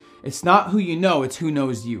It's not who you know, it's who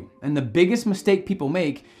knows you. And the biggest mistake people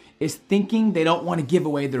make is thinking they don't want to give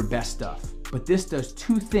away their best stuff. But this does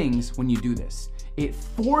two things when you do this. It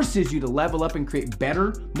forces you to level up and create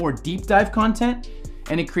better, more deep dive content,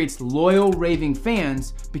 and it creates loyal, raving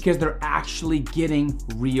fans because they're actually getting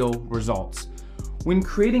real results. When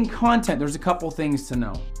creating content, there's a couple things to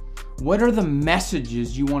know. What are the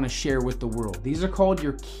messages you want to share with the world? These are called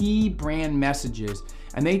your key brand messages,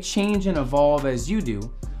 and they change and evolve as you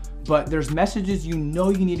do. But there's messages you know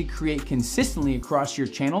you need to create consistently across your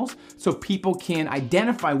channels so people can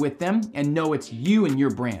identify with them and know it's you and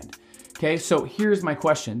your brand. Okay, so here's my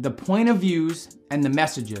question. The point of views and the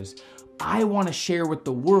messages I want to share with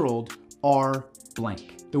the world are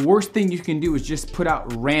blank. The worst thing you can do is just put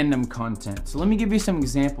out random content. So let me give you some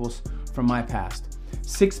examples from my past.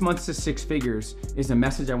 6 months to 6 figures is a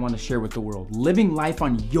message I want to share with the world. Living life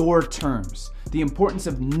on your terms. The importance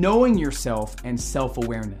of knowing yourself and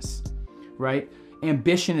self-awareness, right?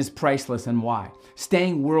 Ambition is priceless and why?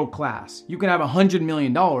 Staying world class. You can have $100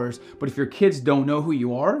 million, but if your kids don't know who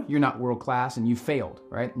you are, you're not world class and you failed,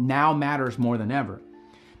 right? Now matters more than ever.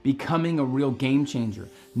 Becoming a real game changer.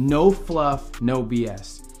 No fluff, no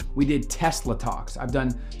BS. We did Tesla talks. I've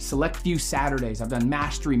done Select Few Saturdays. I've done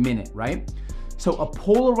Mastery Minute, right? So a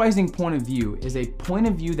polarizing point of view is a point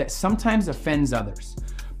of view that sometimes offends others,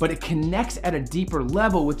 but it connects at a deeper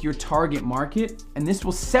level with your target market, and this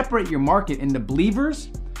will separate your market into believers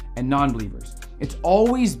and non-believers. It's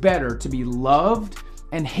always better to be loved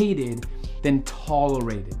and hated than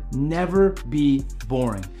tolerated. Never be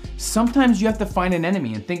boring. Sometimes you have to find an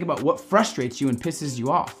enemy and think about what frustrates you and pisses you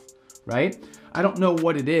off, right? I don't know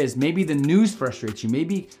what it is. Maybe the news frustrates you.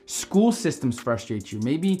 Maybe school systems frustrate you.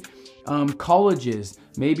 Maybe colleges.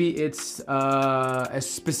 Maybe it's a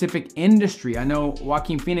specific industry. I know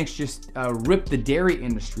Joaquin Phoenix just ripped the dairy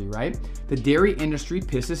industry, right? The dairy industry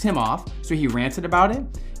pisses him off, so he ranted about it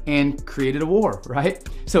and created a war, right?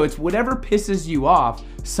 So it's whatever pisses you off.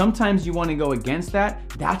 Sometimes you want to go against that.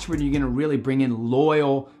 That's where you're going to really bring in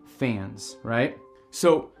loyal fans, right?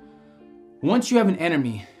 So once you have an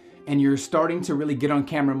enemy and you're starting to really get on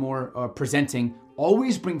camera more, presenting,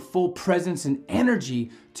 always bring full presence and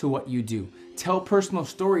energy to what you do. Tell personal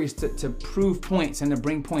stories to prove points and to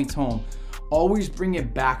bring points home. Always bring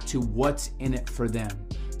it back to what's in it for them.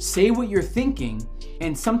 Say what you're thinking,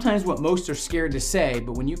 and sometimes what most are scared to say,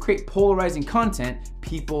 but when you create polarizing content,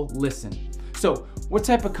 people listen. So what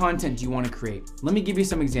type of content do you want to create? Let me give you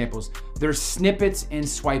some examples. There's snippets and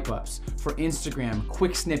swipe ups. For Instagram,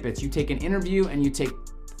 quick snippets. You take an interview and you take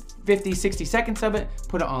 50, 60 seconds of it,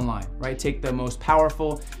 put it online, right? Take the most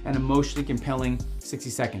powerful and emotionally compelling 60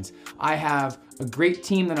 seconds. I have a great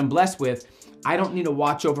team that I'm blessed with. I don't need to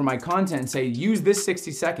watch over my content and say, use this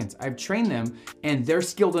 60 seconds. I've trained them and they're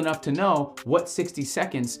skilled enough to know what 60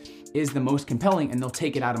 seconds is the most compelling and they'll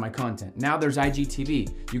take it out of my content. Now there's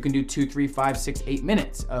IGTV. You can do 2, 3, 5, 6, 8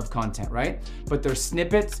 minutes of content, right? But there's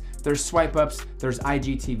snippets, there's swipe ups, there's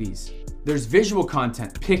IGTVs. There's visual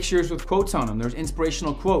content, pictures with quotes on them. There's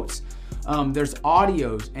inspirational quotes. There's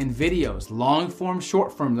audios and videos, long form,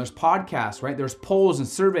 short form. There's podcasts, right? There's polls and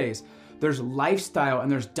surveys. There's lifestyle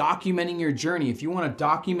and there's documenting your journey. If you want to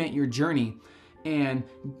document your journey and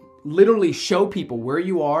literally show people where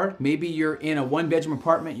you are, maybe you're in a 1-bedroom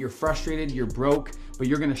apartment, you're frustrated, you're broke, but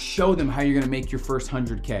you're going to show them how you're going to make your first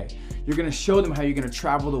 100K. You're going to show them how you're going to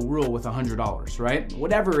travel the world with $100, right?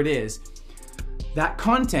 Whatever it is. That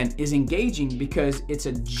content is engaging because it's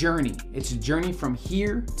a journey. It's a journey from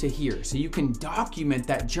here to here. So you can document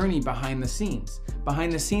that journey behind the scenes.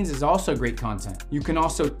 Behind the scenes is also great content. You can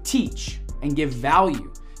also teach and give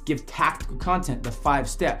value, give tactical content, the 5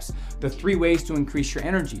 steps, the 3 ways to increase your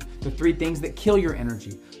energy, the 3 things that kill your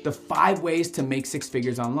energy, the 5 ways to make 6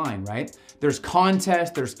 figures online, right? There's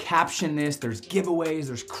contests, there's caption this, there's giveaways,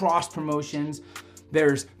 there's cross promotions,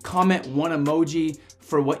 there's comment 1 emoji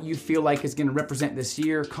for what you feel like is going to represent this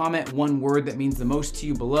year. Comment 1 word that means the most to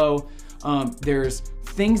you below. There's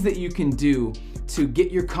things that you can do to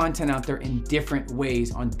get your content out there in different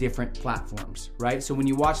ways on different platforms, right? So when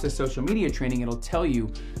you watch the social media training, it'll tell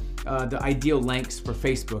you the ideal lengths for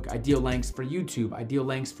Facebook, ideal lengths for YouTube, ideal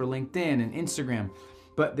lengths for LinkedIn and Instagram.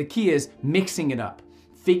 But the key is mixing it up.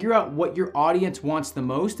 Figure out what your audience wants the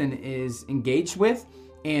most and is engaged with,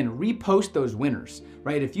 and repost those winners,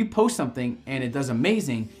 right? If you post something and it does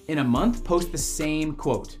amazing, in a month, post the same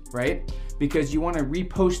quote, right? Because you want to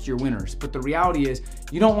repost your winners. But the reality is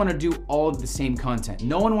you don't want to do all of the same content.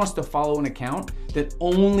 No one wants to follow an account that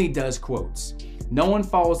only does quotes. No one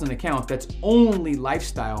follows an account that's only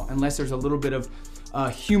lifestyle unless there's a little bit of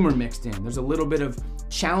humor mixed in. There's a little bit of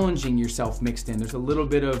challenging yourself mixed in. There's a little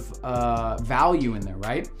bit of value in there,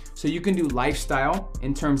 right? So you can do lifestyle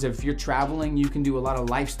in terms of if you're traveling, you can do a lot of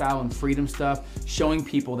lifestyle and freedom stuff, showing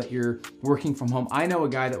people that you're working from home. I know a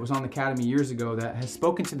guy that was on the Academy years ago that has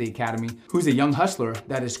spoken to the Academy, who's a young hustler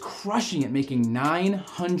that is crushing it, making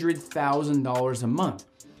 $900,000 a month.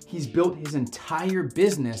 He's built his entire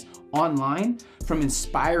business online from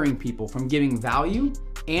inspiring people, from giving value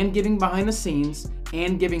and giving behind the scenes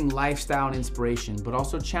and giving lifestyle and inspiration, but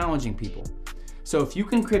also challenging people. So if you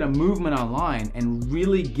can create a movement online and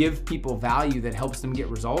really give people value that helps them get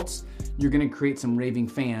results, you're gonna create some raving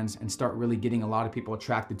fans and start really getting a lot of people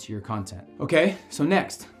attracted to your content. Okay, so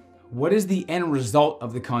next, what is the end result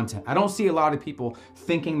of the content? I don't see a lot of people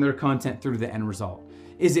thinking their content through the end result.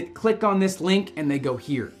 Is it click on this link and they go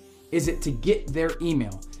here? Is it to get their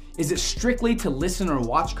email? Is it strictly to listen or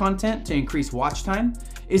watch content to increase watch time?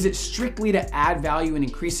 Is it strictly to add value and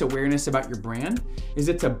increase awareness about your brand? Is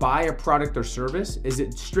it to buy a product or service? Is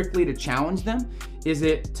it strictly to challenge them? Is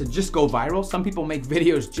it to just go viral? Some people make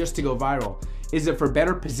videos just to go viral. Is it for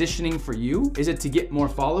better positioning for you? Is it to get more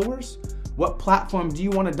followers? What platform do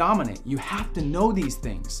you want to dominate? You have to know these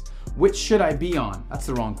things. Which should I be on? That's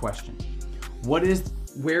the wrong question.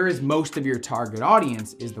 Where is most of your target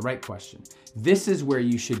audience is the right question. This is where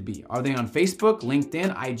you should be. Are they on Facebook, LinkedIn,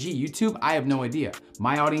 IG, YouTube? I have no idea.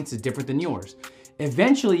 My audience is different than yours.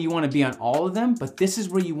 Eventually you want to be on all of them, but this is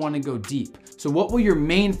where you want to go deep. So what will your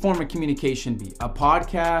main form of communication be? A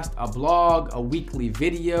podcast, a blog, a weekly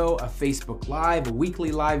video, a Facebook Live, a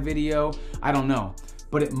weekly live video? I don't know,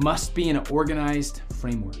 but it must be in an organized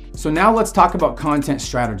framework. So now let's talk about content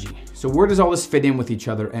strategy. So where does all this fit in with each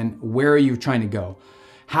other and where are you trying to go?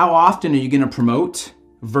 How often are you gonna promote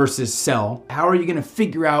versus sell? How are you gonna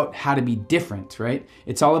figure out how to be different, right?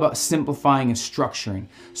 It's all about simplifying and structuring.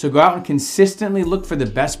 So go out and consistently look for the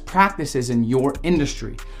best practices in your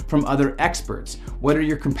industry from other experts. What are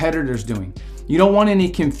your competitors doing? You don't want any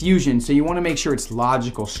confusion, so you wanna make sure it's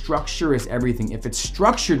logical. Structure is everything. If it's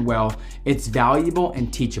structured well, it's valuable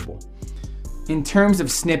and teachable. In terms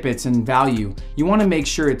of snippets and value, you want to make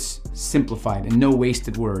sure it's simplified and no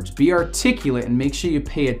wasted words. Be articulate and make sure you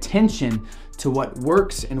pay attention to what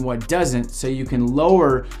works and what doesn't so you can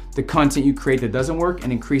lower the content you create that doesn't work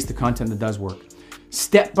and increase the content that does work.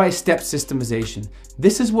 Step-by-step systemization.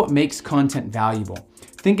 This is what makes content valuable.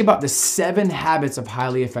 Think about the 7 habits of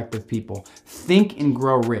highly effective people. Think and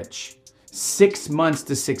grow rich. 6 months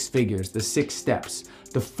to 6 figures, the 6 steps.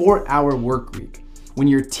 The 4-hour work week. When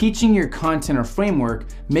you're teaching your content or framework,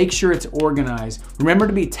 make sure it's organized. Remember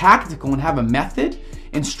to be tactical and have a method,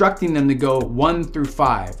 instructing them to go 1 through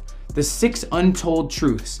 5. The 6 untold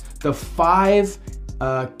truths, the 5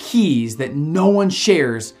 keys that no one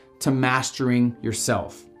shares to mastering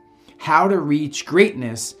yourself. How to reach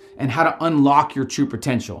greatness and how to unlock your true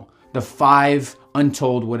potential. The 5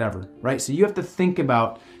 untold whatever, right? So you have to think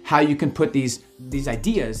about how you can put these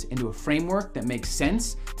ideas into a framework that makes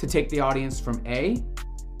sense to take the audience from A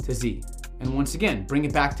to Z. And once again, bring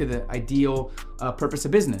it back to the ideal purpose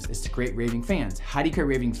of business is to create raving fans. How do you create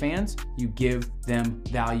raving fans? You give them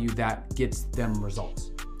value that gets them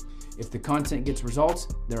results. If the content gets results,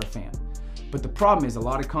 they're a fan. But the problem is a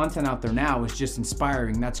lot of content out there now is just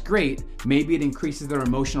inspiring. That's great. Maybe it increases their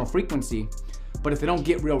emotional frequency, but if they don't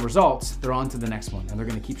get real results, they're on to the next one and they're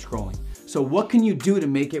gonna keep scrolling. So what can you do to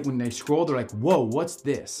make it when they scroll, they're like, whoa, what's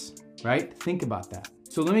this, right? Think about that.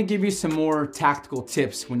 So let me give you some more tactical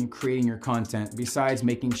tips when you're creating your content, besides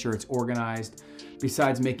making sure it's organized,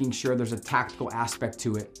 besides making sure there's a tactical aspect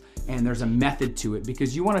to it and there's a method to it,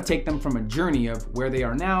 because you wanna take them from a journey of where they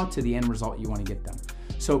are now to the end result you wanna get them.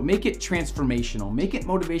 So make it transformational, make it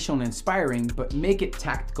motivational and inspiring, but make it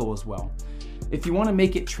tactical as well. If you wanna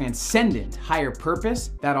make it transcendent, higher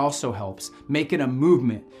purpose, that also helps. Make it a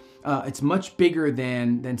movement. It's much bigger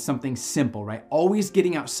than something simple, right? Always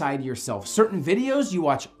getting outside yourself. Certain videos you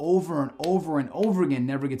watch over and over and over again,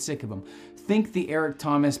 never get sick of them. Think the Eric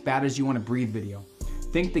Thomas Bad As You Wanna Breathe video.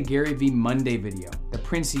 Think the Gary V Monday video, the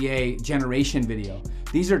Prince EA Generation video.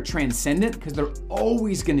 These are transcendent because they're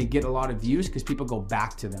always gonna get a lot of views because people go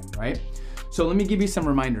back to them, right? So let me give you some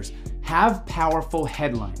reminders. Have powerful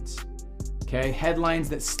headlines, okay? Headlines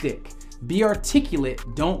that stick. Be articulate,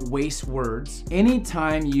 don't waste words.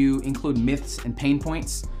 Anytime you include myths and pain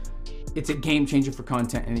points, it's a game changer for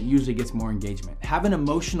content and it usually gets more engagement. Have an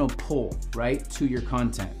emotional pull, right, to your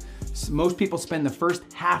content. So most people spend the first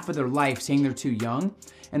half of their life saying they're too young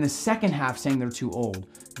and the second half saying they're too old.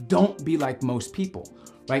 Don't be like most people,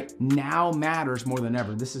 right? Now matters more than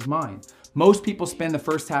ever. This is mine. Most people spend the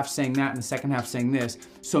first half saying that and the second half saying this,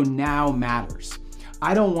 so now matters.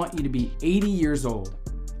 I don't want you to be 80 years old.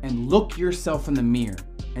 and look yourself in the mirror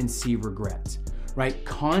and see regret, right?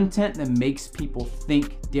 Content that makes people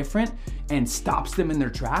think different and stops them in their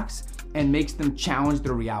tracks and makes them challenge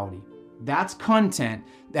their reality. That's content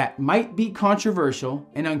that might be controversial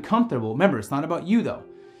and uncomfortable. Remember, it's not about you though.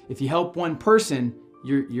 If you help one person,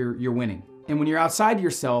 you're winning. And when you're outside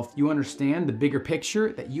yourself, you understand the bigger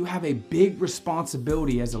picture, that you have a big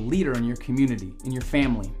responsibility as a leader in your community, in your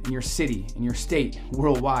family, in your city, in your state,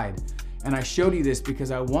 worldwide. And I showed you this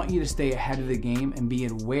because I want you to stay ahead of the game and be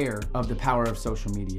aware of the power of social media.